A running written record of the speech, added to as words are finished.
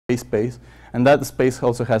space, and that space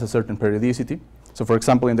also has a certain periodicity. So for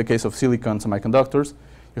example, in the case of silicon semiconductors,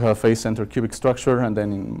 you have a phase center cubic structure, and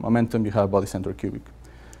then in momentum you have body center cubic.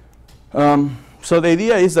 So the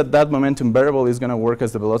idea is that that momentum variable is going to work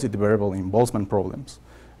as the velocity variable in Boltzmann problems.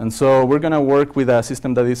 And so we're going to work with a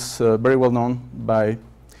system that is very well known by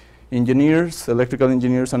engineers, electrical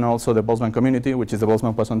engineers, and also the Boltzmann community, which is the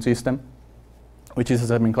Boltzmann-Poisson system, which is a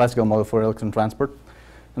semi-classical model for electron transport.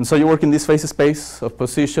 And so you work in this phase space of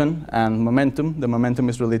position and momentum. The momentum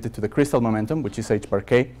is related to the crystal momentum, which is h bar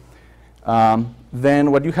k.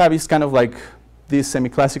 Then what you have is kind of like this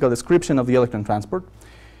semi-classical description of the electron transport,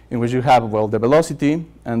 in which you have, well, the velocity,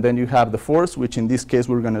 and then you have the force, which in this case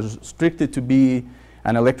we're going to restrict it to be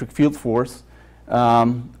an electric field force.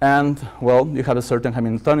 And, well, you have a certain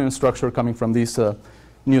Hamiltonian structure coming from these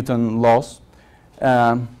Newton laws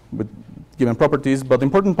with given properties. But the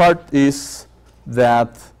important part is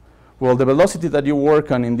that, well, the velocity that you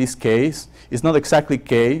work on in this case is not exactly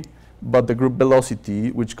k, but the group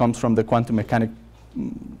velocity, which comes from the quantum mechanic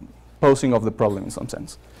posing of the problem in some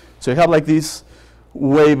sense. So you have like this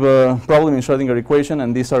wave problem in Schrödinger equation,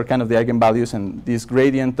 and these are kind of the eigenvalues, and this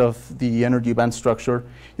gradient of the energy band structure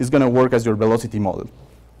is going to work as your velocity model.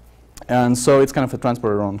 And so it's kind of a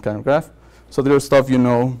transport around kind of graph. So there's stuff you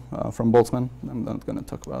know from Boltzmann. I'm not going to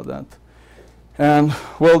talk about that. And,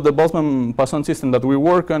 well, the Boltzmann-Poisson system that we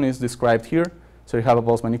work on is described here. So you have a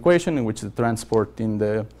Boltzmann equation in which the transport in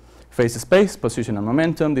the phase space, position and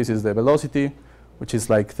momentum. This is the velocity, which is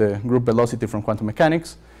like the group velocity from quantum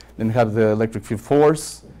mechanics. Then you have the electric field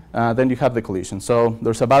force. Then you have the collision. So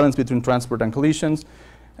there's a balance between transport and collisions.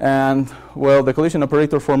 And, well, the collision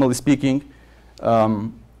operator, formally speaking,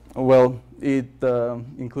 well, it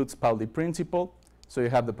includes Pauli principle. So you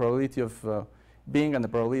have the probability of being and the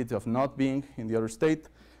probability of not being in the other state.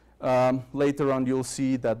 Later on, you'll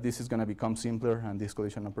see that this is going to become simpler, and this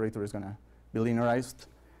collision operator is going to be linearized.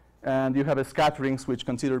 And you have a scatterings, which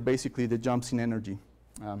consider basically the jumps in energy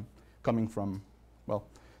coming from, well,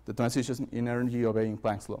 the transitions in energy obeying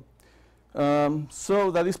Planck's law. So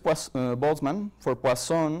that is Boltzmann. For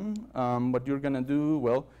Poisson, what you're going to do,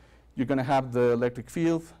 well, you're going to have the electric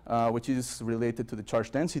field, which is related to the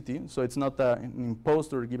charge density. So it's not an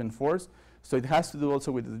imposed or given force. So it has to do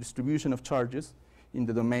also with the distribution of charges in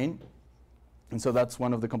the domain. And so that's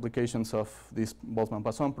one of the complications of this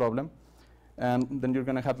Boltzmann-Poisson problem. And then you're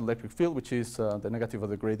going to have the electric field, which is the negative of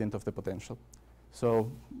the gradient of the potential.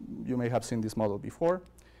 So you may have seen this model before.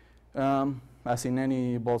 As in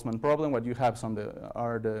any Boltzmann problem, what you have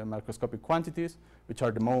are the macroscopic quantities, which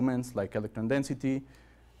are the moments like electron density,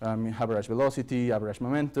 average velocity, average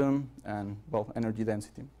momentum, and, well, energy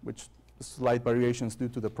density, which slight variations due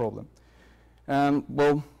to the problem. And,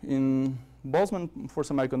 well, in Boltzmann for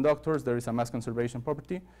semiconductors, there is a mass conservation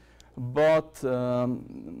property, but,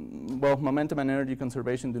 well, momentum and energy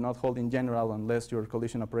conservation do not hold in general unless your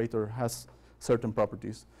collision operator has certain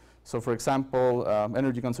properties. So, for example,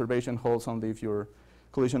 energy conservation holds only if your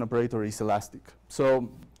collision operator is elastic. So,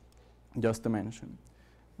 just to mention.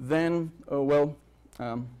 Then, well,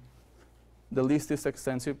 the list is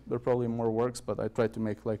extensive. There are probably more works, but I tried to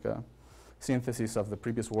make like a synthesis of the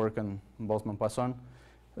previous work on Boltzmann-Poisson.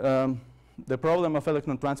 The problem of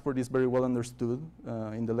electron transport is very well understood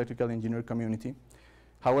in the electrical engineer community.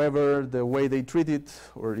 However, the way they treat it,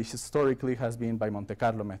 or historically, has been by Monte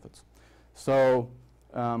Carlo methods. So,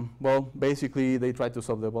 well, basically, they try to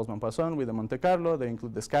solve the Boltzmann-Poisson with the Monte Carlo. They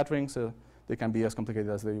include the scatterings. They can be as complicated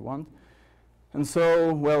as they want. And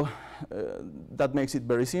so, well, that makes it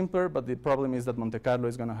very simple, but the problem is that Monte Carlo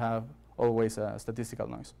is going to have always a statistical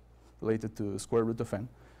noise related to square root of n.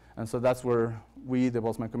 And so that's where we, the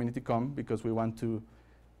Boltzmann community, come, because we want to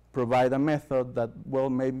provide a method that, well,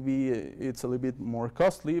 maybe it's a little bit more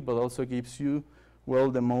costly, but also gives you, well,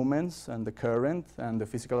 the moments and the current and the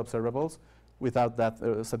physical observables without that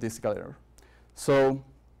statistical error. So,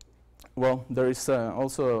 well, there is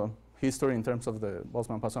also history in terms of the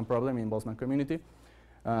Boltzmann-Poisson problem in Boltzmann community.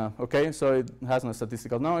 Okay, so it has no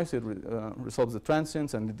statistical noise. It resolves the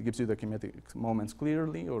transients, and it gives you the kinetic moments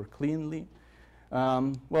clearly or cleanly.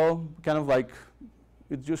 Well, kind of like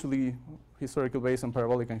it's usually historically based on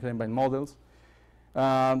parabolic and Hellenbein models.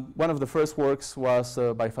 One of the first works was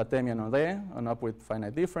by Fatemi and Ode on upward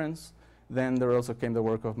finite difference. Then there also came the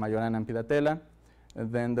work of Majorana and Pidatella.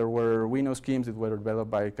 Then there were Wino schemes that were developed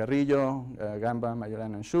by Carrillo, Gamba,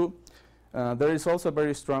 Majorana, and Xu. There is also a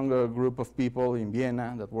very strong group of people in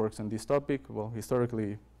Vienna that works on this topic. Well,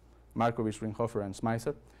 historically, Markovich, Ringhofer, and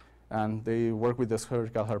Schmeisser. And they work with the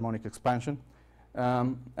spherical harmonic expansion.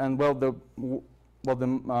 And, well, the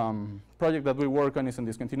project that we work on is in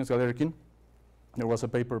Discontinuous Galerkin. There was a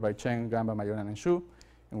paper by Chen, Gamba, Majorana, and Xu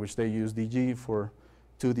in which they use DG for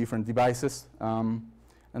 2 different devices.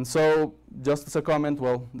 And so, just as a comment,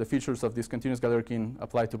 well, the features of discontinuous Galerkin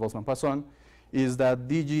applied to Boltzmann-Poisson is that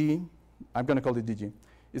DG, I'm going to call it DG,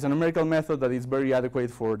 is a numerical method that is very adequate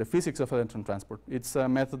for the physics of electron transport. It's a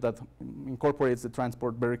method that incorporates the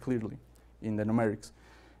transport very clearly in the numerics.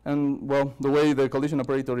 And, well, the way the collision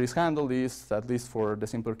operator is handled is, at least for the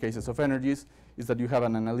simpler cases of energies, is that you have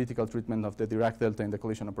an analytical treatment of the Dirac delta in the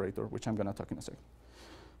collision operator, which I'm going to talk in a second.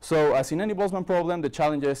 So, as in any Boltzmann problem, the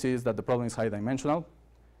challenges is that the problem is high dimensional,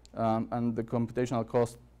 and the computational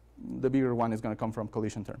cost, the bigger one, is going to come from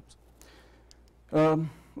collision terms.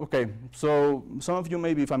 Okay, so some of you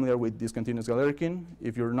may be familiar with discontinuous Galerkin.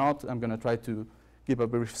 If you're not, I'm going to try to give a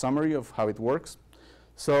brief summary of how it works.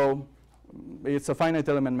 So it's a finite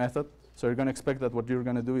element method. So you're going to expect that what you're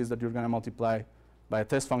going to do is that you're going to multiply by a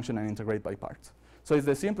test function and integrate by parts. So it's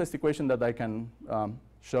the simplest equation that I can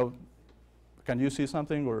show. Can you see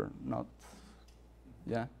something or not?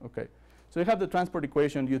 Yeah, okay. So you have the transport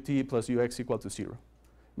equation ut plus ux equal to 0.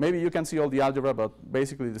 Maybe you can see all the algebra, but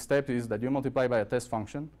basically the step is that you multiply by a test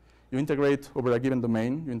function, you integrate over a given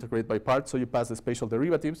domain, you integrate by parts, so you pass the spatial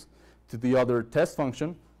derivatives to the other test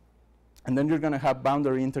function, and then you're going to have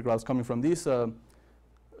boundary integrals coming from this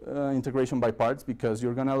integration by parts, because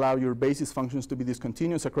you're going to allow your basis functions to be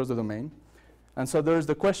discontinuous across the domain. And so there's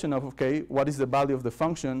the question of, okay, what is the value of the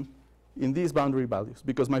function in these boundary values,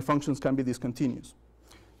 because my functions can be discontinuous.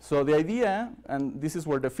 So the idea, and this is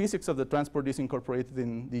where the physics of the transport is incorporated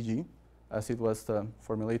in DG, as it was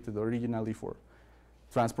formulated originally for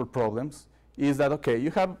transport problems, is that, okay, you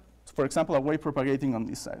have, for example, a wave propagating on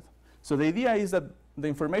this side. So the idea is that the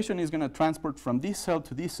information is going to transport from this cell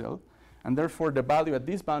to this cell, and therefore the value at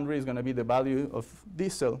this boundary is going to be the value of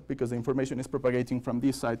this cell, because the information is propagating from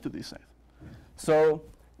this side to this side. So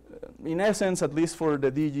in essence, at least for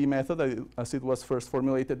the DG method, as it was first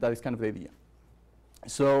formulated, that is kind of the idea.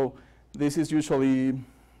 So this is usually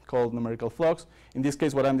called numerical flux. In this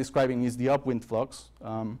case, what I'm describing is the upwind flux.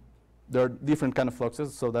 There are different kind of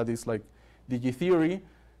fluxes, so that is like DG theory.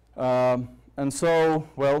 And so,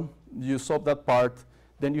 well, you solve that part.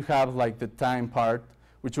 Then you have like the time part,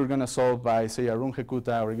 which we're going to solve by, say, a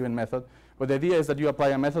Runge-Kutta or a given method. But the idea is that you apply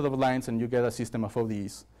a method of lines and you get a system of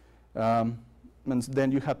ODEs. And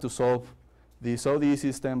then you have to solve this ODE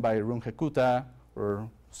system by Runge-Kutta or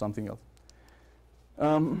something else.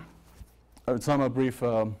 Some brief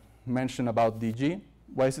mention about DG.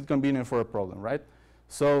 Why is it convenient for a problem, right?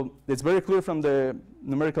 So it's very clear from the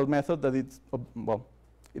numerical method that it's, well,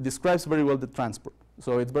 it describes very well the transport.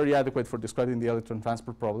 So it's very adequate for describing the electron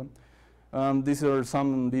transport problem. These are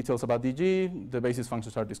some details about DG. The basis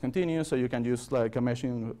functions are discontinuous, so you can use like a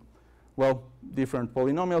meshing, well, different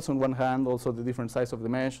polynomials on one hand, also the different size of the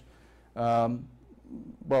mesh.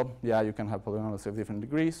 Well, yeah, you can have polynomials of different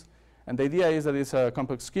degrees. And the idea is that it's a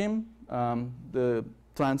complex scheme. The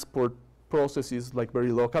transport process is like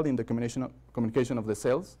very local in the communication of the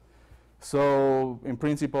cells. So in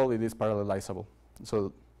principle, it is parallelizable.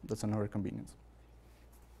 So that's another convenience.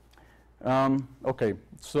 Okay,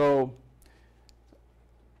 so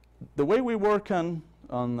the way we work on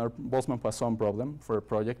our Boltzmann-Poisson problem for a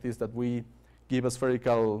project is that we give a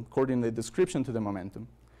spherical coordinate description to the momentum.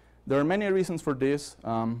 There are many reasons for this.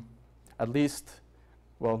 At least,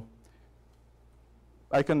 well,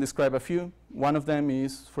 I can describe a few. One of them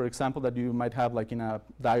is, for example, that you might have, like in a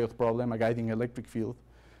diode problem, a guiding electric field.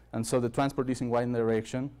 And so the transport is in y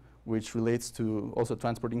direction, which relates to also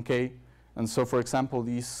transport in k. And so, for example,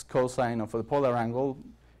 this cosine of the polar angle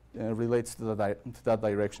relates to that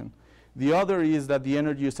direction. The other is that the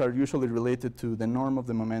energies are usually related to the norm of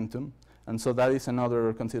the momentum. And so that is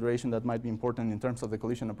another consideration that might be important in terms of the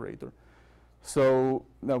collision operator. So,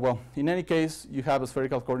 well, in any case, you have a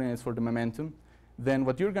spherical coordinates for the momentum. Then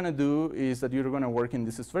what you're going to do is that you're going to work in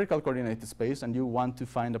this spherical coordinate space, and you want to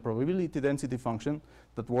find a probability density function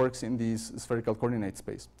that works in this spherical coordinate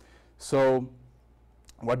space. So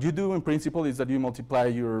what you do in principle is that you multiply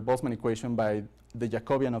your Boltzmann equation by the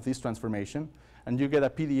Jacobian of this transformation, and you get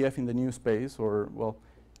a PDF in the new space, or, well,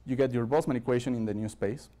 you get your Boltzmann equation in the new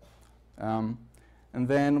space. And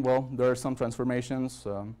then, well, there are some transformations.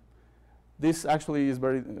 This actually is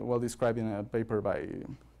very well described in a paper by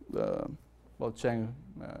well, Cheng,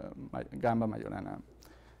 Gamba, Majorana,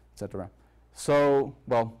 etc. So,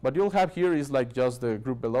 well, what you'll have here is like just the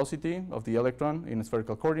group velocity of the electron in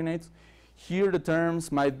spherical coordinates. Here the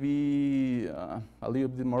terms might be a little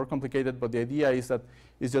bit more complicated, but the idea is that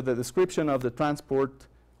it's just the description of the transport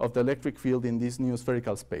of the electric field in this new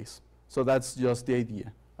spherical space. So that's just the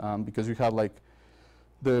idea, because you have like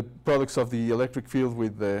the products of the electric field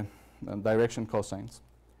with the direction cosines.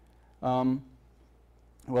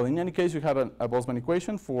 Well, in any case, you have a Boltzmann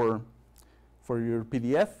equation for your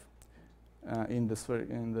PDF in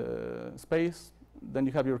the space. Then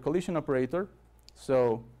you have your collision operator.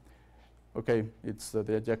 So, okay, it's the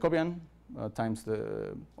Jacobian times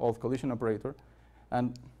the old collision operator.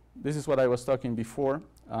 And this is what I was talking before.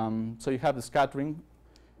 So you have the scattering,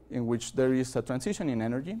 in which there is a transition in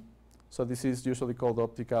energy. So this is usually called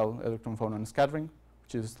optical electron phonon scattering,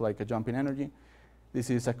 which is like a jump in energy. This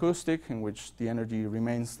is acoustic, in which the energy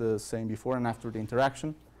remains the same before and after the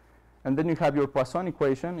interaction. And then you have your Poisson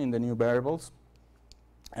equation in the new variables.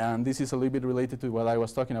 And this is a little bit related to what I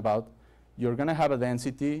was talking about. You're going to have a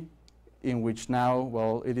density in which now,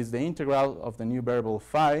 well, it is the integral of the new variable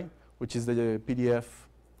phi, which is the PDF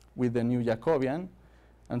with the new Jacobian.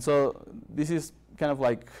 And so this is kind of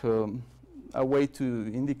like a way to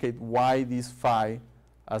indicate why this phi,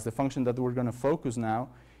 as the function that we're going to focus now,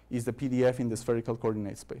 is the PDF in the spherical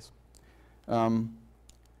coordinate space.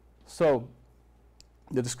 So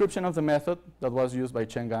the description of the method that was used by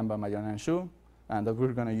Chen, Gamba, Majorana, and Xu, and that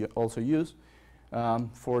we're going to also use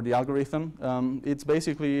for the algorithm, it's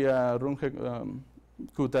basically a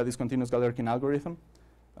Runge-Kutta discontinuous Galerkin algorithm,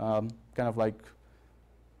 kind of like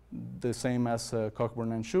the same as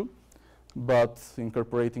Cockburn and Xu, but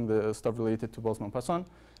incorporating the stuff related to Boltzmann-Poisson.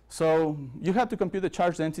 So you have to compute the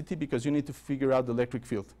charge density because you need to figure out the electric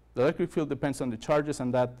field. The electric field depends on the charges,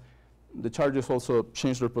 and that the charges also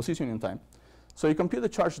change their position in time. So you compute the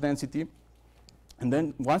charge density, and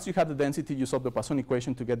then once you have the density, you solve the Poisson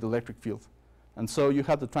equation to get the electric field. And so you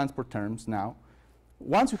have the transport terms now.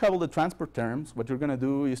 Once you have all the transport terms, what you're going to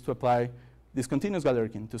do is to apply discontinuous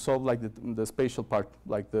Galerkin to solve like the spatial part,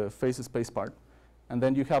 like the phase space part. And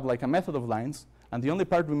then you have like a method of lines, and the only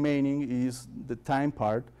part remaining is the time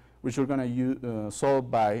part, which you're going to solve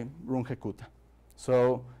by Runge-Kutta.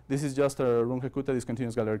 So this is just a Runge-Kutta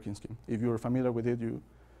discontinuous Galerkin scheme. If you're familiar with it, you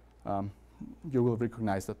will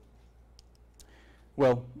recognize that.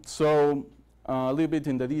 Well, so a little bit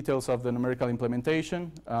in the details of the numerical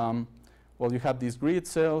implementation. Well, you have these grid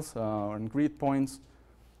cells and grid points.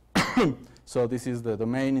 So this is the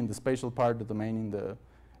domain in the spatial part, the domain in the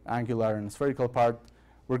angular and spherical part.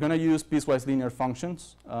 We're going to use piecewise linear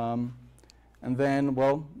functions. And then,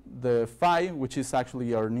 well, the phi, which is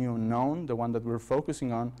actually our new known, the one that we're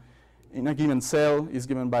focusing on, in a given cell is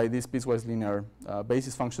given by this piecewise linear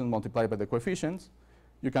basis function multiplied by the coefficients.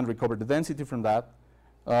 You can recover the density from that.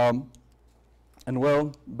 And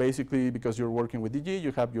well, basically, because you're working with DG,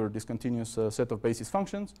 you have your discontinuous set of basis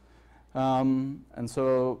functions. And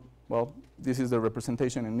so, well, this is the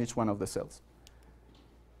representation in each one of the cells.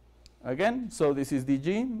 Again, so this is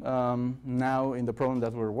DG now in the problem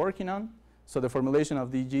that we're working on. So the formulation of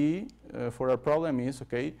DG for our problem is,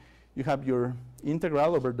 okay, you have your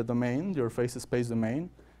integral over the domain, your phase space domain.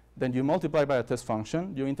 Then you multiply by a test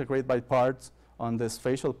function. You integrate by parts on the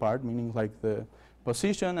spatial part, meaning like the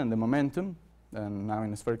position and the momentum, and now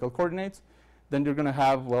in spherical coordinates. Then you're going to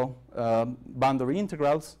have, well, boundary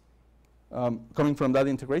integrals coming from that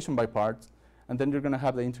integration by parts. And then you're going to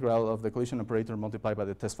have the integral of the collision operator multiplied by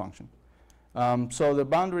the test function. So the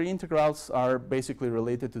boundary integrals are basically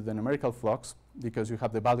related to the numerical flux because you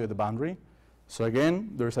have the value of the boundary. So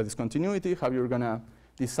again, there's a discontinuity, how you're going to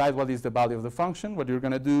decide what is the value of the function. What you're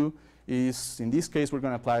going to do is, in this case, we're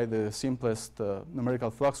going to apply the simplest numerical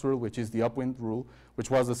flux rule, which is the upwind rule, which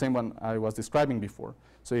was the same one I was describing before.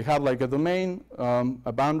 So you have like a domain,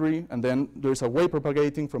 a boundary, and then there's a wave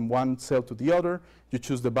propagating from one cell to the other. You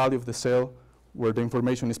choose the value of the cell where the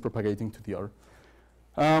information is propagating to the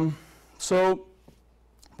other. So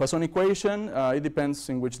Poisson equation, it depends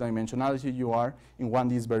in which dimensionality you are. In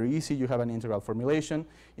 1D it's very easy, you have an integral formulation.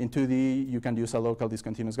 In 2D you can use a local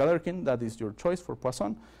discontinuous Galerkin, that is your choice for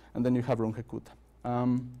Poisson, and then you have Runge-Kutta.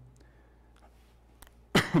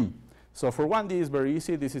 So for 1D it's very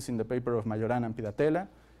easy, this is in the paper of Majorana and Pidatella.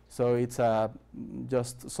 So it's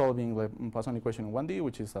just solving the Poisson equation in 1D,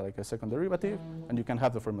 which is like a second derivative, and you can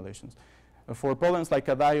have the formulations. For problems like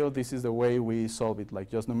a diode, this is the way we solve it. Like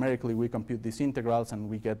just numerically, we compute these integrals, and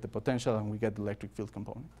we get the potential, and we get the electric field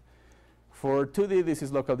component. For 2D, this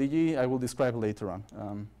is local DG. I will describe later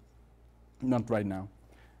on, not right now.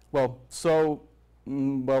 Well, so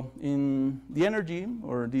well, in the energy,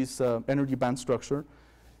 or this energy band structure,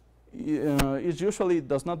 it usually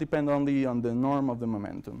does not depend only on the norm of the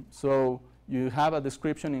momentum. So you have a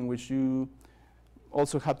description in which you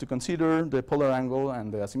also have to consider the polar angle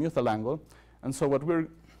and the azimuthal angle. And so what we're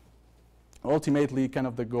ultimately kind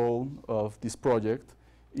of the goal of this project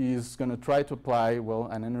is going to try to apply, well,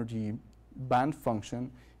 an energy band function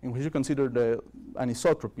in which you consider the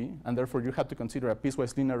anisotropy, and therefore you have to consider a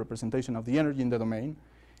piecewise linear representation of the energy in the domain,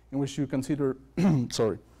 in which you consider,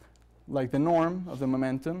 sorry, like the norm of the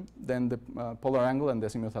momentum, then the polar angle and the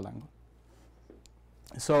azimuthal angle.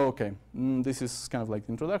 So, okay, this is kind of like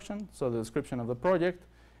the introduction. So the description of the project,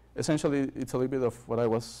 essentially it's a little bit of what I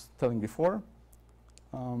was telling before.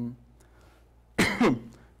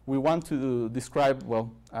 We want to describe,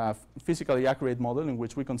 well, a physically accurate model in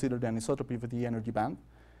which we consider the anisotropy of the energy band.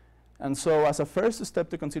 And so as a first step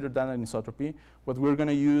to consider that anisotropy, what we're going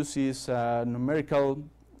to use is a numerical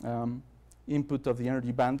input of the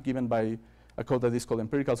energy band given by a code that is called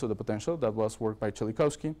empirical pseudopotential that was worked by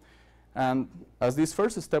Tchaikovsky. And as this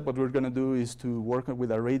first step, what we're going to do is to work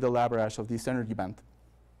with a radial average of this energy band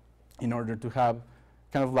in order to have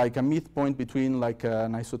kind of like a midpoint between like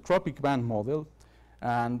an isotropic band model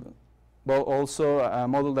and, well, also a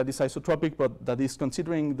model that is isotropic but that is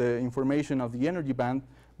considering the information of the energy band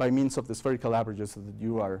by means of the spherical averages that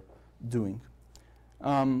you are doing.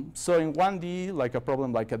 So in 1D, like a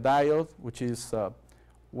problem like a diode, which is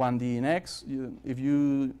 1D in X, if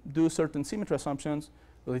you do certain symmetry assumptions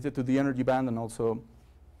related to the energy band and also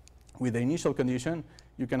with the initial condition,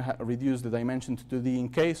 you can reduce the dimension to 2D in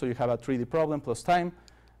K, so you have a 3D problem plus time.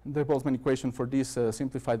 The Boltzmann equation for this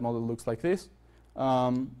simplified model looks like this.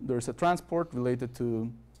 There is a transport related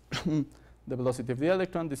to the velocity of the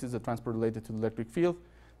electron. This is a transport related to the electric field.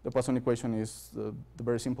 The Poisson equation is the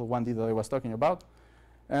very simple 1D that I was talking about.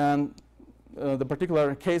 And the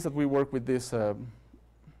particular case that we work with this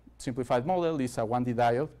simplified model is a 1D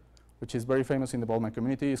diode, which is very famous in the Boltzmann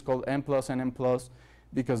community. It's called M plus and M plus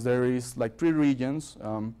because there is like 3 regions.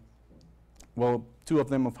 Well, 2 of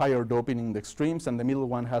them of higher doping in the extremes, and the middle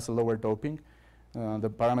one has a lower doping. The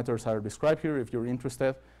parameters are described here if you're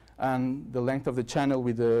interested. And the length of the channel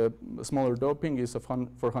with the smaller doping is of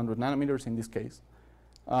 400 nanometers in this case.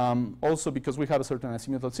 Also, because we have a certain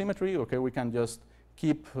azimuthal symmetry, okay, we can just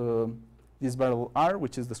keep this variable r,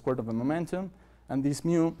 which is the square of the momentum, and this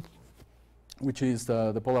mu, which is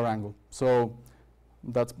the polar angle. So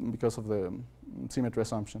that's because of the symmetry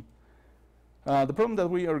assumption. The problem that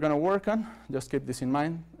we are going to work on, just keep this in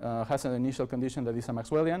mind, has an initial condition that is a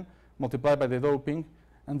Maxwellian multiplied by the doping,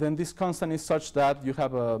 and then this constant is such that you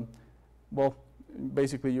have a, well,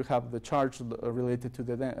 basically you have the charge related to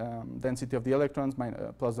the density of the electrons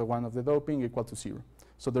plus the 1 of the doping equal to 0.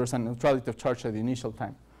 So there's a neutrality of charge at the initial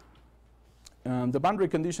time. The boundary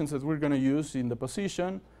conditions that we're going to use in the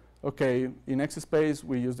position, okay, in X space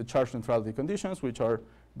we use the charge neutrality conditions, which are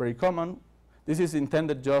very common. This is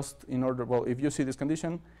intended just in order, well, if you see this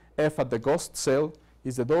condition, F at the ghost cell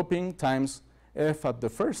is the doping times F at the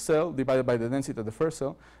first cell divided by the density of the first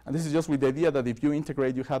cell. And this is just with the idea that if you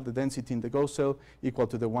integrate, you have the density in the ghost cell equal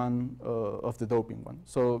to the 1 of the doping one.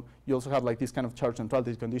 So you also have like this kind of charge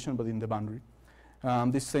neutrality condition, but in the boundary.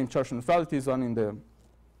 This same charge neutrality is done in the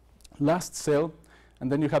last cell. And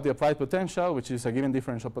then you have the applied potential, which is a given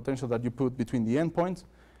differential potential that you put between the endpoints.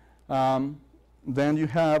 Then you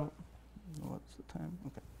have, what's the time?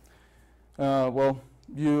 Okay. Well,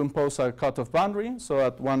 you impose a cutoff boundary. So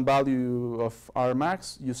at one value of R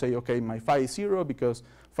max, you say, okay, my phi is 0 because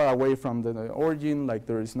far away from the origin, like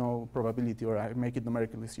there is no probability, or I make it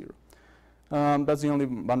numerically 0. That's the only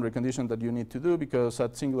boundary condition that you need to do, because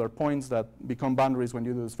at singular points that become boundaries when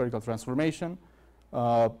you do the spherical transformation,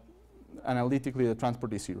 analytically the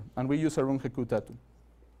transport is 0. And we use a Runge-Koo tattoo.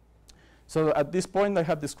 So at this point, I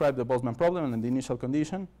have described the Boltzmann problem and the initial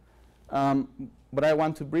condition. What I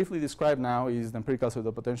want to briefly describe now is the empirical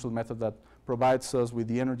pseudopotential method that provides us with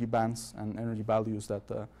the energy bands and energy values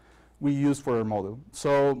that we use for our model.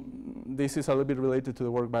 So this is a little bit related to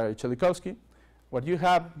the work by Tchaikovsky. What you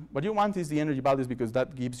want is the energy values, because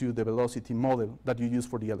that gives you the velocity model that you use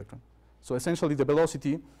for the electron. So essentially the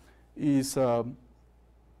velocity is of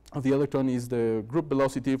the electron is the group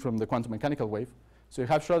velocity from the quantum mechanical wave. So you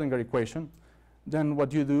have Schrödinger equation. Then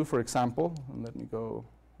what you do, for example, let me go,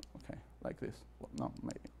 okay, like this. Well, no,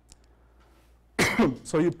 maybe.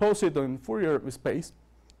 So you pose it in Fourier space,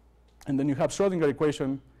 and then you have Schrödinger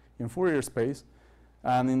equation in Fourier space.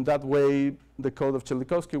 And in that way, the code of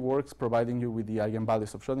Tchaikovsky works, providing you with the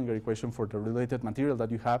eigenvalues of Schrödinger equation for the related material that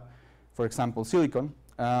you have, for example, silicon.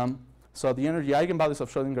 So the energy eigenvalues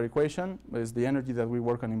of Schrödinger equation is the energy that we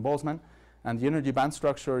work on in Boltzmann, and the energy band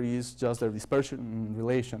structure is just the dispersion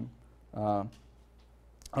relation of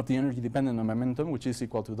the energy dependent on momentum, which is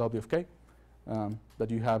equal to W of k that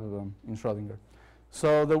you have in Schrödinger.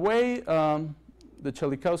 So the way the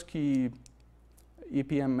Tchaikovsky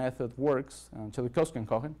EPM method works, Tchaikovsky and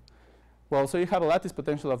Cohen, well, so you have a lattice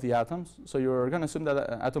potential of the atoms. So you're going to assume that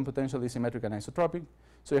atom potential is symmetric and isotropic.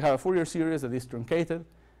 So you have a Fourier series that is truncated.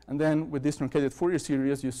 And then with this truncated Fourier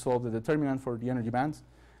series, you solve the determinant for the energy bands.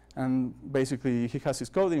 And basically, he has his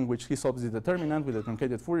code in which he solves the determinant with a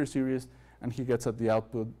truncated Fourier series, and he gets at the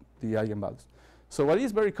output the eigenvalues. So what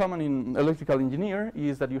is very common in electrical engineer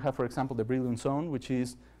is that you have, for example, the Brillouin zone, which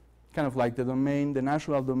is kind of like the domain, the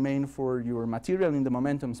natural domain for your material in the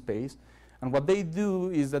momentum space. And what they do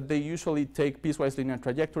is that they usually take piecewise linear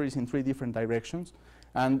trajectories in 3 different directions,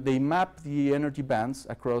 and they map the energy bands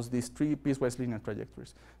across these 3 piecewise linear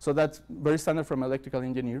trajectories. So that's very standard from electrical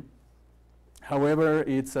engineer. However,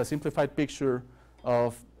 it's a simplified picture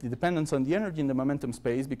of the dependence on the energy in the momentum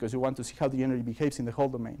space because you want to see how the energy behaves in the whole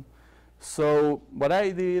domain. So what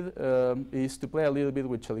I did is to play a little bit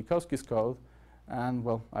with Chelikowski's code, and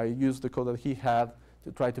well, I used the code that he had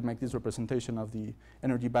to try to make this representation of the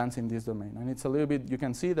energy bands in this domain. And it's a little bit, you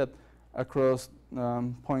can see that across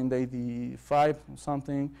 0.85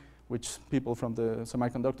 something, which people from the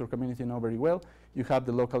semiconductor community know very well, you have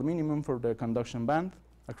the local minimum for the conduction band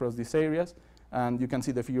across these areas. And you can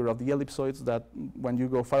see the figure of the ellipsoids that when you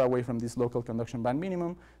go far away from this local conduction band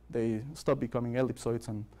minimum, they stop becoming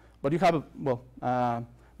ellipsoids. But you have,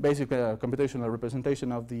 basically a computational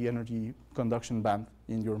representation of the energy conduction band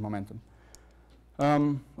in your momentum.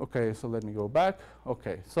 Okay, so let me go back.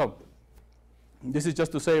 Okay, so this is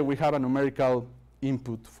just to say we have a numerical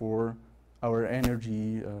input for our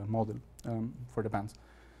energy model for the bands.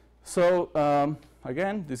 So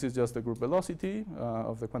again, this is just the group velocity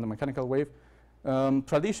of the quantum mechanical wave.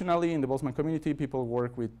 Traditionally, in the Boltzmann community, people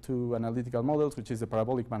work with 2 analytical models, which is the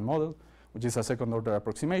parabolic band model, which is a second-order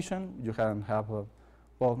approximation. You can have,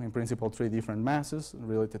 well, in principle, 3 different masses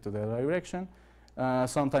related to the direction.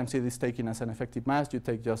 Sometimes it is taken as an effective mass. You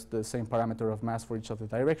take just the same parameter of mass for each of the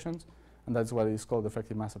directions, and that's what is called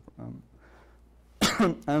effective mass.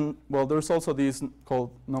 And, well, there's also this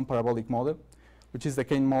called non-parabolic model, which is the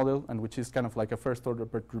Kane model, and which is kind of like a first-order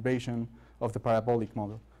perturbation of the parabolic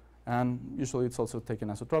model. And usually it's also taken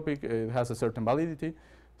isotropic. It has a certain validity.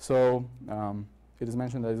 So it is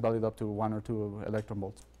mentioned that it's valid up to 1 or 2 electron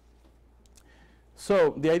volts.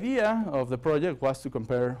 So the idea of the project was to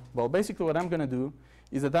compare, well, basically what I'm going to do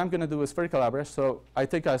is that I'm going to do a spherical average. So I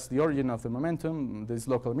take as the origin of the momentum this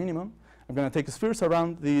local minimum. I'm going to take spheres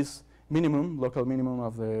around this minimum, local minimum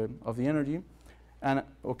of the energy. And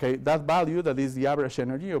okay, that value, that is the average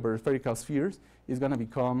energy over spherical spheres, is going to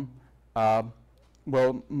become,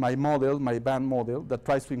 well, my model, my band model, that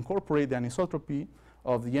tries to incorporate the anisotropy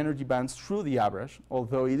of the energy bands through the average,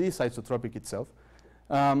 although it is isotropic itself.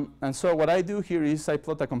 And so what I do here is I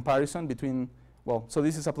plot a comparison between, well, so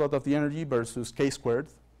this is a plot of the energy versus k squared,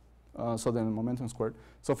 so then momentum squared.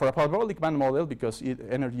 So for a parabolic band model, because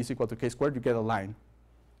energy is equal to k squared, you get a line.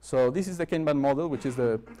 So this is the Kane band model, which is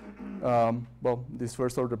the, well, this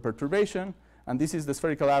first order perturbation, and this is the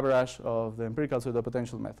spherical average of the empirical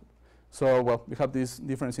pseudopotential method. So, well, we have this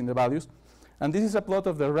difference in the values. And this is a plot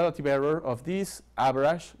of the relative error of this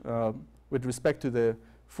average with respect to the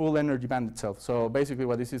full energy band itself. So basically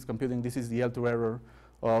what this is computing, this is the L2 error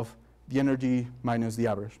of the energy minus the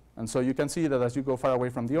average. And so you can see that as you go far away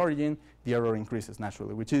from the origin, the error increases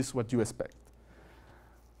naturally, which is what you expect.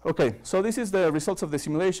 Okay, so this is the results of the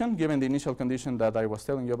simulation, given the initial condition that I was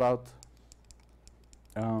telling you about.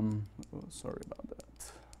 Sorry about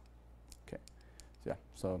that. Okay, yeah,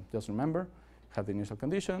 so just remember, you have the initial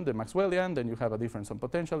condition, the Maxwellian, then you have a difference on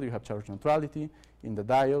potential, you have charge neutrality in the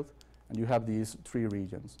diode, and you have these 3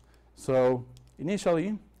 regions. So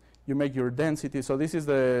initially, you make your density. So this is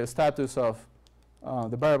the status of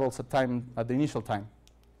the variables at the initial time.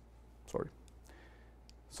 Sorry.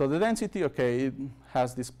 So the density, okay, it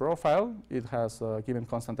has this profile. It has a given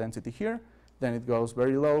constant density here. Then it goes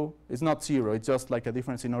very low. It's not 0. It's just like a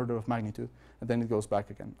difference in order of magnitude. And then it goes back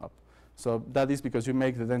again up. So that is because you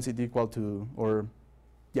make the density equal to, or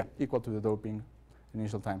yeah, equal to the doping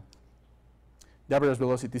initial time. The average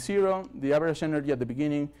velocity 0. The average energy at the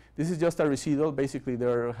beginning. This is just a residual. Basically, they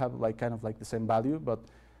have like kind of like the same value, but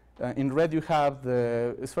in red you have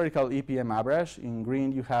the spherical EPM average. In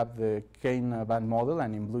green you have the Kane band model,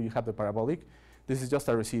 and in blue you have the parabolic. This is just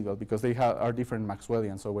a residual because they are different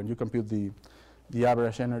Maxwellian. So when you compute the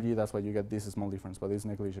average energy, that's why you get this small difference, but it's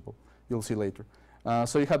negligible. You'll see later.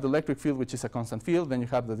 So you have the electric field, which is a constant field. Then you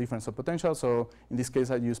have the difference of potential. So in this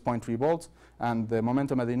case, I use 0.3 volts, and the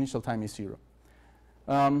momentum at the initial time is 0.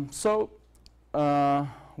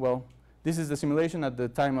 Well, this is the simulation at the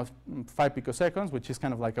time of 5 picoseconds, which is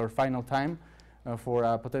kind of like our final time for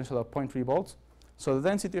a potential of 0.3 volts. So the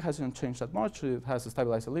density hasn't changed that much. It has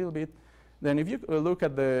stabilized a little bit. Then if you look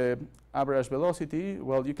at the average velocity,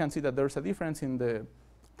 well, you can see that there's a difference in the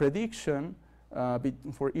prediction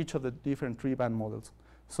for each of the different 3-band models.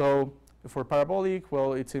 So for parabolic,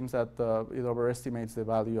 well, it seems that it overestimates the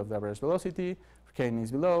value of the average velocity. Kane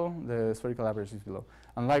is below, the spherical average is below.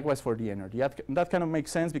 And likewise for the energy. That kind of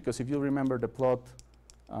makes sense because if you remember the plot,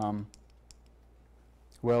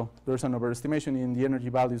 well, there's an overestimation in the energy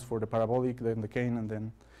values for the parabolic, then the Kane, and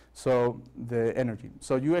then so the energy.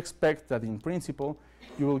 So you expect that in principle,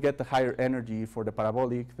 you will get the higher energy for the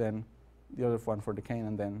parabolic than the other one for the Kane,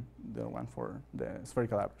 and then the other one for the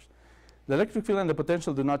spherical average. The electric field and the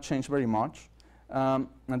potential do not change very much. And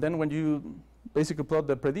then when you basically plot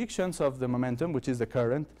the predictions of the momentum, which is the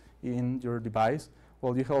current in your device,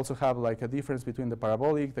 well, you also have like a difference between the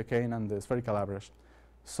parabolic, the Kane, and the spherical average.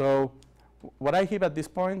 So what I have at this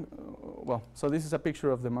point, well, so this is a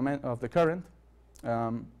picture of the current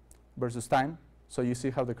versus time. So you see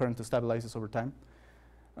how the current stabilizes over time.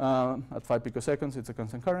 At 5 picoseconds, it's a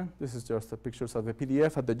constant current. This is just the pictures of the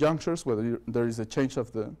PDF at the junctures, whether there is a change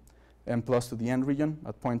of the n plus to the n region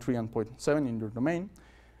at 0.3 and 0.7 in your domain.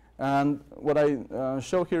 And what I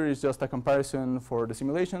show here is just a comparison for the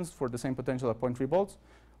simulations for the same potential at 0.3 volts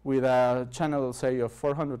with a channel, say, of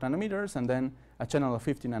 400 nanometers and then a channel of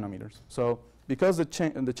 50 nanometers. So because the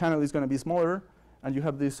channel is going to be smaller and you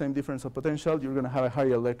have the same difference of potential, you're going to have a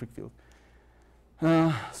higher electric field.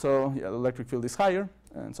 So yeah, the electric field is higher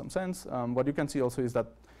in some sense. What you can see also is that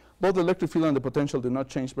both the electric field and the potential do not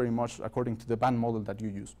change very much according to the band model that you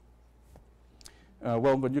use.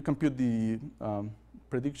 Well, when you compute the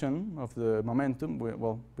prediction of the momentum,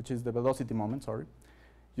 which is the velocity moment, sorry,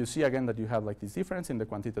 you see again that you have like this difference in the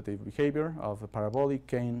quantitative behavior of the parabolic,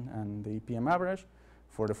 Kane, and the EPM average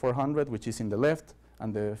for the 400, which is in the left,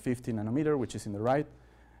 and the 50 nanometer, which is in the right.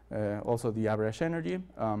 Also the average energy.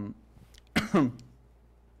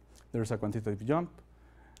 There's a quantitative jump.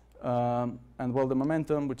 And well, the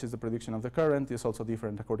momentum, which is the prediction of the current, is also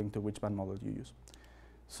different according to which band model you use.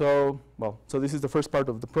 So, well, so this is the first part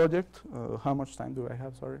of the project. How much time do I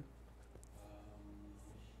have? Sorry.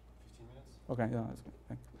 15 minutes. Okay, yeah, that's good.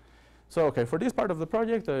 Thanks. So, okay, for this part of the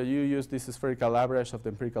project, you use this spherical average of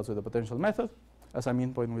the empiricals with the potential method as a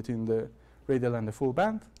mean point between the radial and the full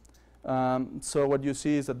band. So what you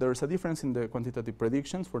see is that there is a difference in the quantitative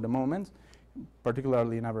predictions for the moments,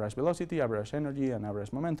 particularly in average velocity, average energy, and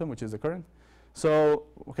average momentum, which is the current. So,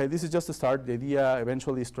 okay, this is just a start. The idea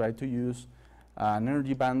eventually is try to use an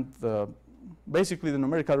energy band, basically the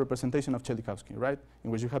numerical representation of Chelikowski, right? In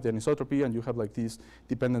which you have the anisotropy and you have like this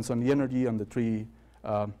dependence on the energy on the three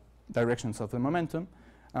directions of the momentum.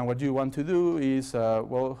 And what you want to do is,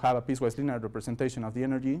 well, have a piecewise linear representation of the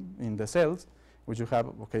energy in the cells, which you have,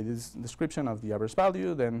 okay, this description of the average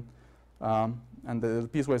value, then, and the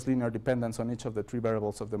piecewise linear dependence on each of the three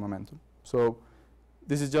variables of the momentum. So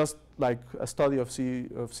this is just like a study of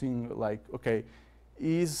seeing like, okay,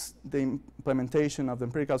 is the implementation of the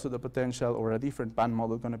empiricals with the potential or a different band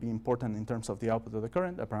model going to be important in terms of the output of the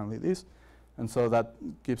current? Apparently it is. And so that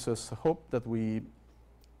gives us hope that we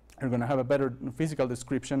are going to have a better physical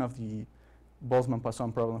description of the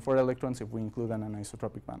Boltzmann-Poisson problem for electrons if we include an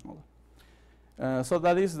anisotropic band model. So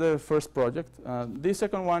that is the first project. This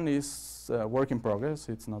second one is work in progress.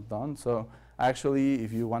 It's not done. So actually,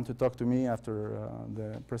 if you want to talk to me after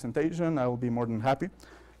the presentation, I will be more than happy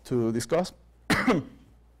to discuss.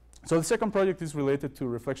 So the second project is related to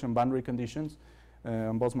reflection boundary conditions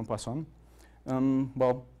on Boltzmann-Poisson.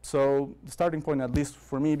 Well, so the starting point, at least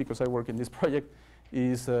for me, because I work in this project,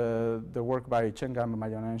 is the work by Chen, Gamba,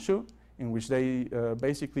 Mayana, and Xu, in which they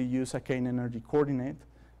basically use a Kane energy coordinate.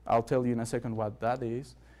 I'll tell you in a second what that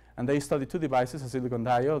is. And they study two devices, a silicon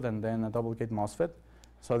diode and then a double gate MOSFET.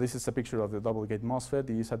 So this is a picture of the double gate MOSFET.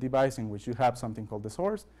 It is a device in which you have something called the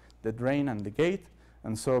source, the drain, and the gate.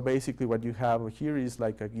 And so basically what you have here is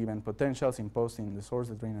like a given potentials imposed in the source,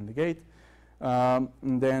 the drain, and the gate.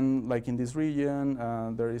 And then like in this region,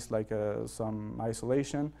 there is like some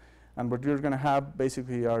isolation. And what you're going to have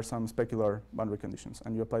basically are some specular boundary conditions.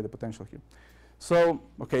 And you apply the potential here. So,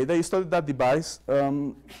 okay, they studied that device.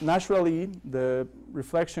 Naturally, the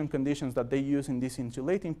reflection conditions that they use in this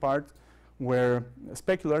insulating part were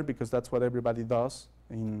specular, because that's what everybody does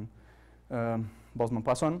in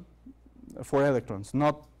Boltzmann-Poisson for electrons,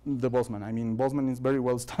 not the Boltzmann. I mean, Boltzmann is very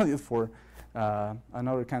well studied for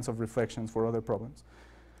other kinds of reflections for other problems.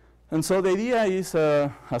 And so the idea is,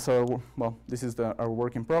 well, this is our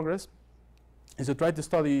work in progress, is to try to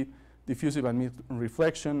study diffusive and mixed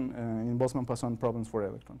reflection in Boltzmann-Poisson problems for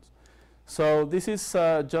electrons. So this is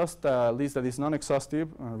just a list that is non-exhaustive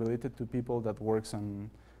related to people that works on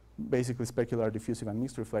basically specular, diffusive, and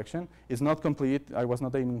mixed reflection. It's not complete. I was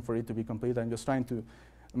not aiming for it to be complete. I'm just trying to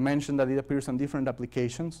mention that it appears on different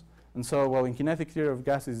applications. And so, well, in kinetic theory of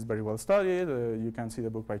gases is very well studied. You can see the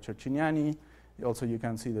book by Cerciniani. Also, you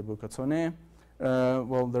can see the book of Sonnet.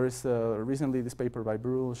 Well, there is recently this paper by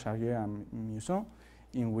Brul, Charrier, and Muson,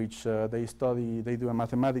 in which they do a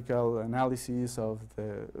mathematical analysis of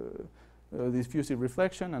the diffusive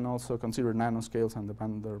reflection and also consider nanoscales and the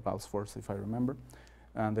Van der Waals force, if I remember.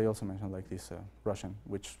 And they also mentioned like this Russian,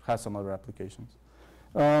 which has some other applications.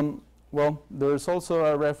 Well, there's also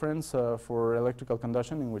a reference for electrical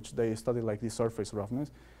conduction in which they study like this surface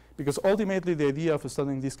roughness, because ultimately the idea of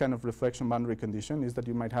studying this kind of reflection boundary condition is that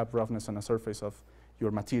you might have roughness on a surface of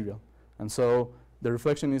your material. And so the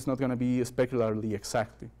reflection is not going to be specularly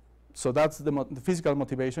exactly. So that's the physical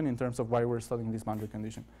motivation in terms of why we're studying this boundary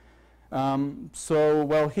condition. So,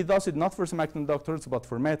 well, he does it not for semiconductors, but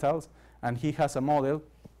for metals. And he has a model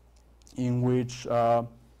in which,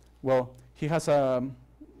 well, he has a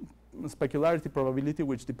specularity probability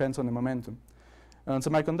which depends on the momentum. On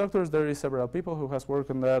semiconductors, there is several people who has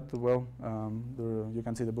worked on that. Well, you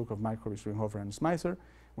can see the book of Markovich, Ringhofer, and Schmeisser,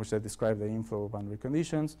 which they describe the inflow boundary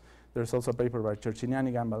conditions. There's also a paper by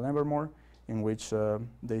Cherchiniani, Gamba, Livermore, in which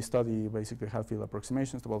they study basically half-field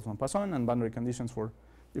approximations to Boltzmann-Poisson and boundary conditions for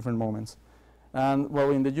different moments. And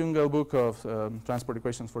well, in the Jungel book of transport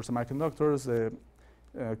equations for semiconductors, the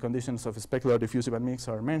conditions of specular, diffusive, and mixed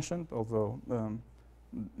are mentioned, although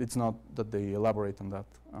it's not that they elaborate on that.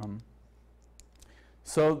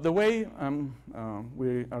 So the way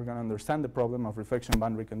we are going to understand the problem of reflection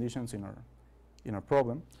boundary conditions in our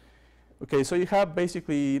problem. Okay, so you have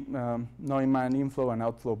basically Neumann inflow and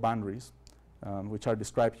outflow boundaries, which are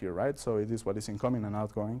described here, right? So it is what is incoming and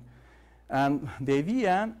outgoing. And the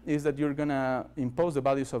idea is that you're going to impose the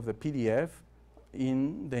values of the PDF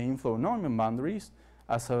in the inflow Neumann boundaries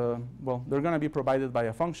as a, well, they're going to be provided by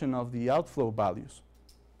a function of the outflow values.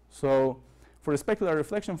 So for a specular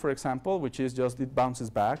reflection, for example, which is just it bounces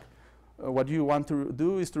back, what you want to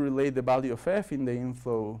do is to relate the value of f in the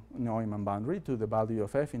inflow Neumann boundary to the value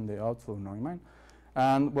of f in the outflow Neumann.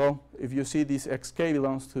 And well, if you see this xk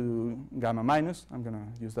belongs to gamma minus, I'm going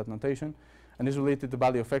to use that notation, and is related to the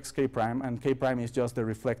value of xk prime, and k prime is just the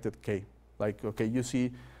reflected k. Like, okay, you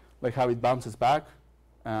see like how it bounces back,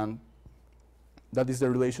 and that is the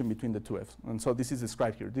relation between the two f's. And so this is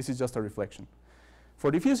described here. This is just a reflection.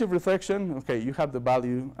 For diffusive reflection, okay, you have the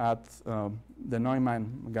value at the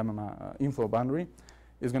Neumann gamma inflow boundary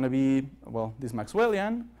is going to be, well, this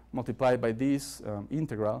Maxwellian multiplied by this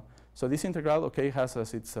integral. So this integral, okay, has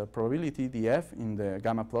as its probability the f in the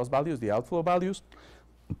gamma plus values, the outflow values.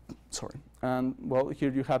 Sorry. And, well,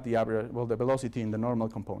 here you have the average, well, the velocity in the normal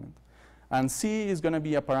component. And c is going to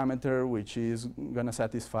be a parameter which is going to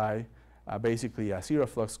satisfy basically a zero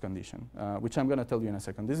flux condition, which I'm going to tell you in a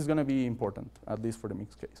second. This is going to be important, at least for the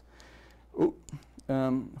mixed case.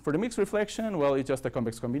 For the mixed reflection, well, it's just a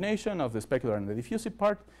convex combination of the specular and the diffusive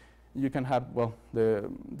part. You can have, well,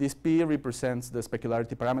 this P represents the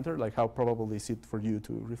specularity parameter, like how probable is it for you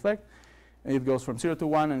to reflect. And it goes from 0 to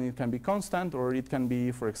 1, and it can be constant, or it can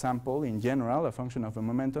be, for example, in general, a function of a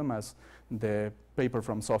momentum, as the paper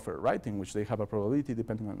from Sofer, right, in which they have a probability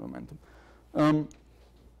depending on the momentum.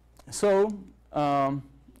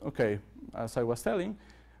 Okay, as I was telling,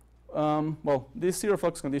 well, this zero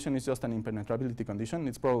flux condition is just an impenetrability condition.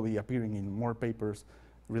 It's probably appearing in more papers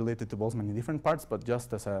related to Boltzmann in different parts, but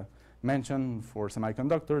just as a mention for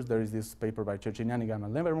semiconductors, there is this paper by Cherchiniani, Gama,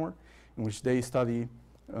 and Livermore, in which they study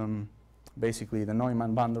basically the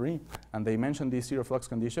Neumann boundary, and they mention this zero flux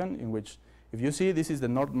condition in which, if you see, this is the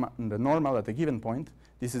normal at a given point,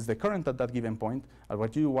 this is the current at that given point, and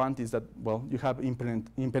what you want is that, well, you have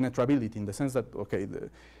impenetrability in the sense that, okay,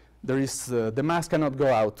 there is, the mass cannot go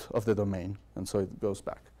out of the domain, and so it goes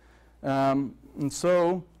back. And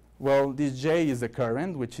so, well, this J is the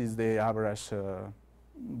current, which is the average,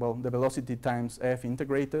 well, the velocity times F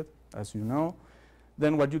integrated, as you know.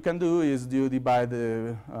 Then what you can do is you divide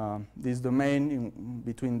this domain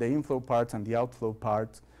between the inflow parts and the outflow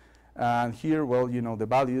parts. And here, well, you know the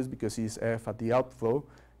values because it's F at the outflow.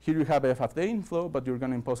 Here you have F at the inflow, but you're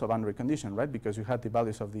going to impose a boundary condition, right? Because you had the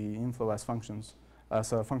values of the inflow as functions,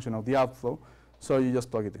 as a function of the outflow. So you just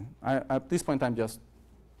plug it in. At this point, I'm just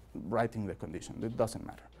writing the condition. It doesn't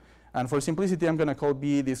matter. And for simplicity, I'm going to call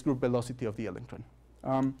B this group velocity of the electron.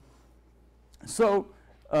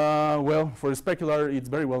 Well, for specular, it's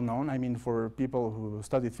very well known. I mean, for people who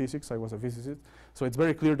studied physics, I was a physicist. So it's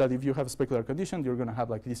very clear that if you have a specular condition, you're going to have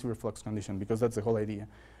like this reflux condition, because that's the whole idea.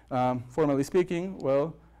 Formally speaking,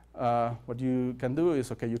 well, what you can do is,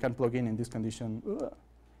 okay, you can plug in this condition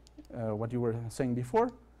what you were saying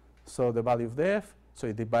before. So the value of the F, so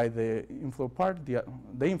you divide the inflow part, the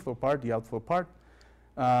inflow part, the outflow part.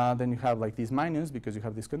 Then you have like this minus because you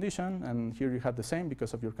have this condition, and here you have the same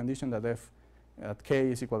because of your condition that F at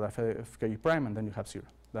k is equal to f k prime, and then you have 0.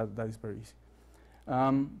 That is very easy.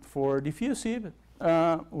 For diffusive,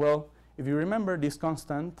 well, if you remember this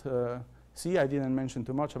constant, C, I didn't mention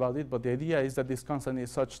too much about it, but the idea is that this constant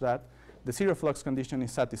is such that the zero flux condition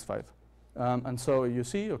is satisfied. And so you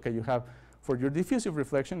see, okay, you have, for your diffusive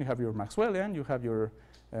reflection, you have your Maxwellian, you have your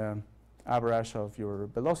average of your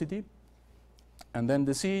velocity, and then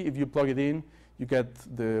the C, if you plug it in, you get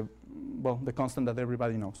the, well, the constant that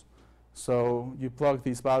everybody knows. So you plug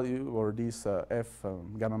this value, or this f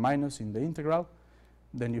gamma minus in the integral,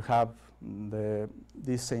 then you have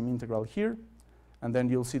this same integral here, and then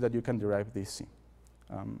you'll see that you can derive this C.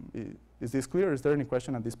 Is this clear? Is there any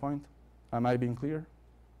question at this point? Am I being clear?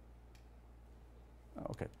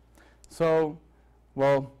 Okay. So,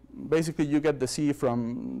 well, basically you get the C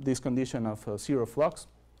from this condition of zero flux.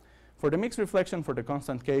 For the mixed reflection, for the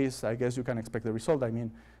constant case, I guess you can expect the result. I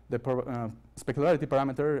mean, the specularity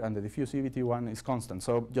parameter and the diffusivity one is constant.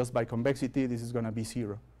 So just by convexity, this is going to be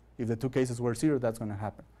 0. If the two cases were 0, that's going to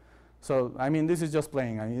happen. So, I mean, this is just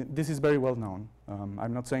playing. I mean, this is very well known.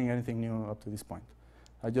 I'm not saying anything new up to this point.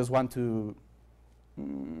 I just want to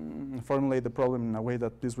formulate the problem in a way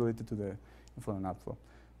that is related to the inflow and outflow.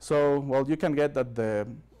 So, well, you can get that the,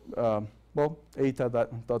 well, eta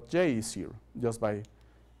dot j is 0, just by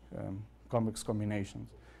convex combinations.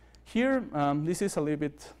 Here, this is a little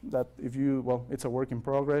bit that if you, well, it's a work in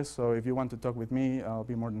progress, so if you want to talk with me, I'll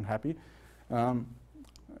be more than happy. And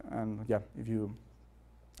yeah, if you,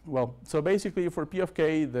 well, so basically for P of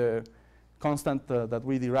k, the constant that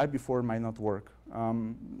we derived before might not work,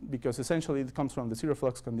 because essentially it comes from the zero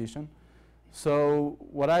flux condition. So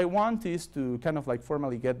what I want is to kind of like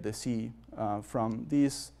formally get the C from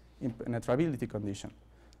this impenetrability condition.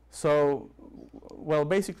 So, well,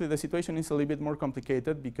 basically the situation is a little bit more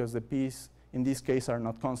complicated because the P's in this case are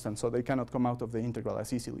not constant, so they cannot come out of the integral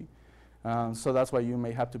as easily. So that's why you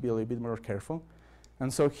may have to be a little bit more careful.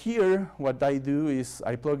 And so here, what I do is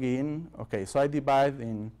I plug in, okay, so I divide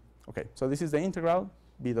in, okay, so this is the integral,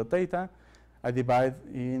 b dot theta. I divide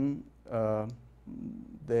in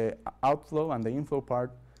the outflow and the inflow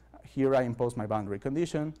part. Here I impose my boundary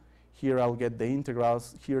condition. Here I'll get the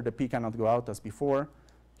integrals. Here the p cannot go out as before.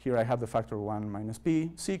 Here I have the factor 1 minus p.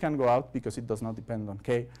 C can go out because it does not depend on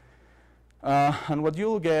k. And what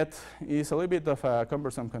you'll get is a little bit of a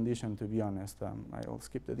cumbersome condition, to be honest. I'll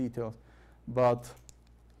skip the details. But,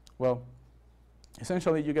 well,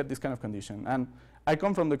 essentially you get this kind of condition. And I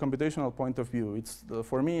come from the computational point of view. It's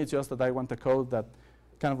for me, it's just that I want a code that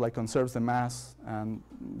kind of like conserves the mass and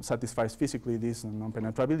satisfies physically this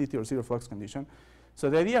non-penetrability or zero flux condition. So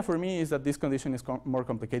the idea for me is that this condition is more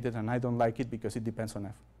complicated, and I don't like it because it depends on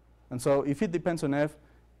f. And so if it depends on f,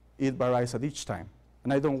 it varies at each time.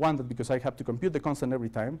 And I don't want it because I have to compute the constant every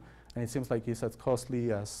time, and it seems like it's as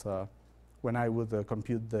costly as when I would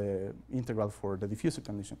compute the integral for the diffusive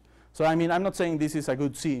condition. So I mean, I'm not saying this is a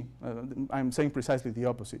good C. I'm saying precisely the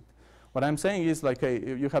opposite. What I'm saying is like, hey,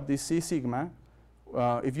 you have this C sigma.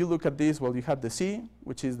 If you look at this, well, you have the C,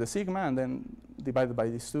 which is the sigma, and then divided by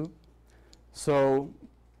these two. So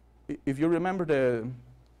if you remember the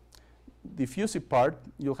diffusive part,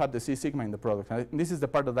 you'll have the C sigma in the product. And this is the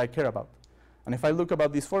part that I care about. And if I look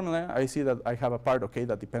about this formula, I see that I have a part, okay,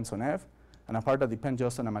 that depends on f, and a part that depends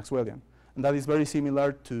just on a Maxwellian. And that is very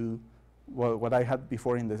similar to what I had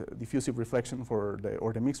before in the diffusive reflection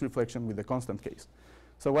or the mixed reflection with the constant case.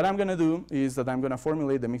 So what I'm going to do is that I'm going to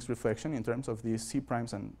formulate the mixed reflection in terms of these C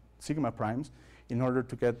primes and sigma primes in order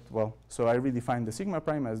to get, well, so I redefine the sigma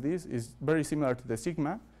prime as this is very similar to the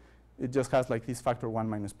sigma. It just has like this factor 1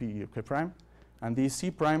 minus p of k prime. And this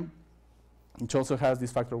C prime, which also has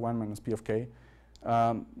this factor 1 minus p of k,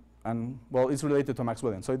 and well, it's related to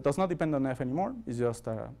Maxwellian. So it does not depend on f anymore. It's just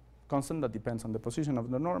a constant that depends on the position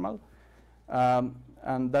of the normal.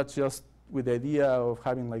 And that's just with the idea of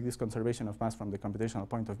having like this conservation of mass from the computational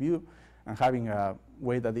point of view and having a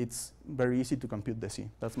way that it's very easy to compute the C.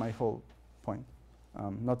 That's my whole point.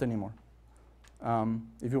 Not anymore.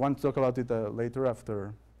 If you want to talk about it later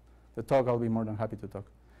after the talk, I'll be more than happy to talk.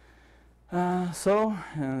 So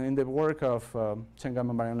in the work of Chen,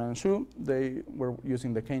 Gamba, Mariano, and Xu, they were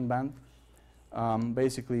using the Kane band.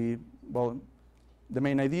 Basically, well, the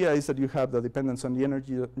main idea is that you have the dependence on the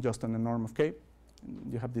energy just on the norm of K.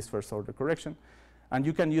 You have this first order correction. And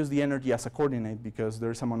you can use the energy as a coordinate because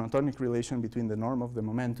there's a monotonic relation between the norm of the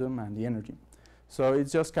momentum and the energy. So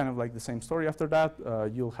it's just kind of like the same story after that.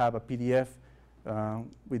 You'll have a PDF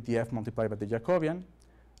with the F multiplied by the Jacobian.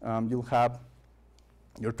 You'll have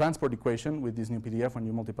your transport equation with this new PDF when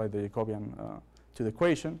you multiply the Jacobian to the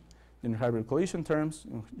equation. Then you have your collision terms.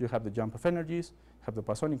 You have the jump of energies. You have the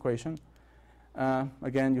Poisson equation.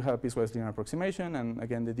 Again, you have a piecewise linear approximation, and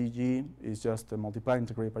again, the DG is just multiply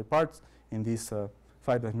integrate by parts in this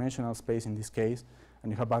 5-dimensional space in this case,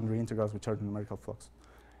 and you have boundary integrals which are the numerical flux.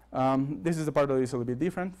 This is the part that is a little bit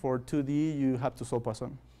different. For 2D, you have to solve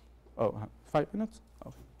Poisson. Oh, 5 minutes?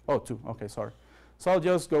 Oh, 2. Okay, sorry. So I'll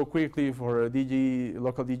just go quickly for DG,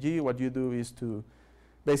 local DG. What you do is to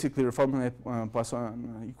basically reformulate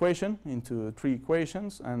Poisson equation into 3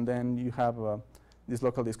 equations, and then you have this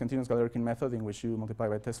local discontinuous Galerkin method in which you multiply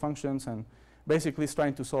by test functions, and basically it's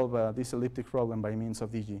trying to solve this elliptic problem by means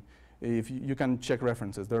of DG. If you can check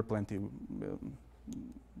references, there are plenty.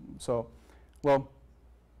 So, well,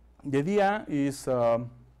 the idea is,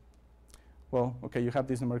 well, okay, you have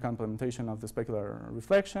this numerical implementation of the specular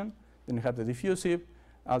reflection, then you have the diffusive.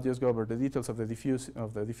 I'll just go over the details of the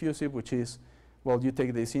diffusive, which is, well, you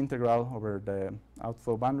take this integral over the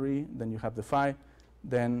outflow boundary, then you have the phi.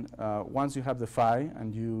 Then once you have the phi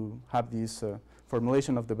and you have this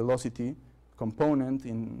formulation of the velocity component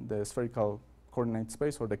in the spherical coordinate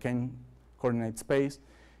space or the Kane coordinate space,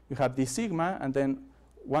 you have this sigma, and then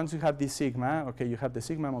once you have this sigma, okay, you have the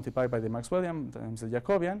sigma multiplied by the Maxwellian times the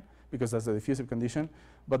Jacobian, because that's the diffusive condition,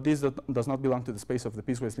 but this does not belong to the space of the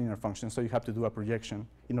piecewise linear function, so you have to do a projection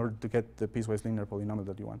in order to get the piecewise linear polynomial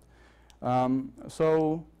that you want.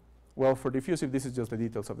 So, well, for diffusive, this is just the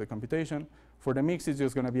details of the computation. For the mix, it's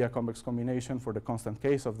just going to be a convex combination for the constant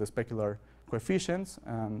case of the specular coefficients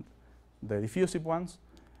and the diffusive ones.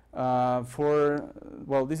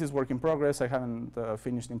 Well, this is work in progress. I haven't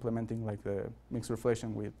finished implementing like the mixed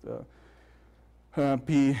reflection with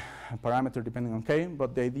P parameter depending on K,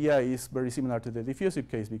 but the idea is very similar to the diffusive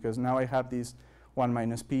case, because now I have this 1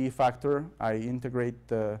 minus P factor. I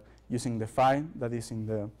integrate using the phi that is in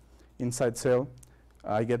the inside cell.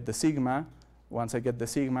 I get the sigma. Once I get the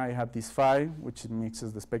sigma, I have this phi, which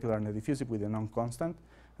mixes the specular and the diffusive with a non-constant,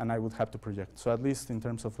 and I would have to project. So at least in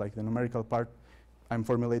terms of like the numerical part, I'm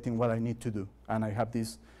formulating what I need to do. And I have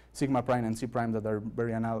these sigma prime and C prime that are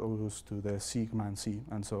very analogous to the sigma and C.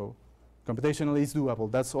 And so computationally, it's doable.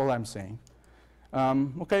 That's all I'm saying.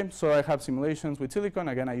 Okay, so I have simulations with silicon.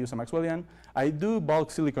 Again, I use a Maxwellian. I do bulk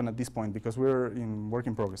silicon at this point because we're in work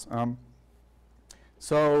in progress.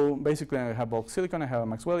 So basically, I have bulk silicon, I have a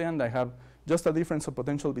Maxwellian, I have just a difference of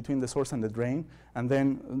potential between the source and the drain, and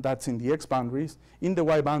then that's in the X boundaries. In the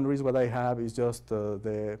Y boundaries, what I have is just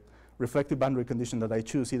the reflective boundary condition that I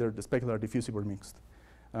choose, either the specular, diffusive, or mixed.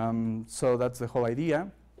 So that's the whole idea.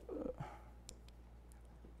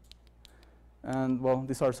 And well,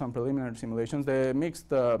 these are some preliminary simulations. The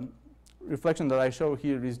mixed reflection that I show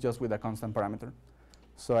here is just with a constant parameter.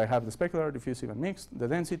 So I have the specular, diffusive, and mixed, the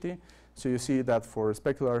density. So you see that for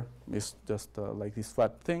specular, it's just like this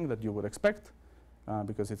flat thing that you would expect,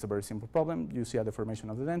 because it's a very simple problem. You see a deformation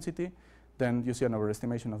of the density. Then you see an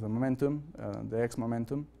overestimation of the momentum, the X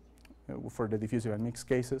momentum, for the diffusive and mixed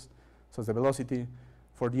cases. So it's the velocity.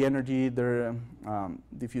 For the energy, the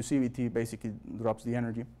diffusivity basically drops the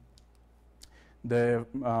energy. The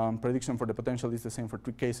prediction for the potential is the same for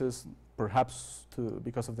 3 cases, perhaps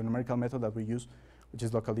because of the numerical method that we use, which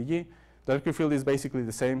is local DG. The electric field is basically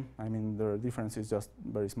the same. I mean, the difference is just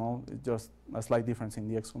very small. It's just a slight difference in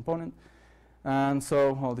the X component. And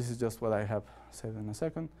so, well, this is just what I have said in a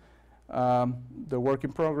second. The work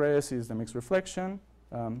in progress is the mixed reflection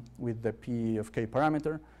with the P of K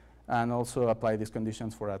parameter, and also apply these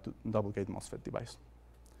conditions for a double gate MOSFET device.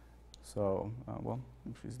 So, well,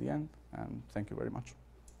 this is the end, and thank you very much.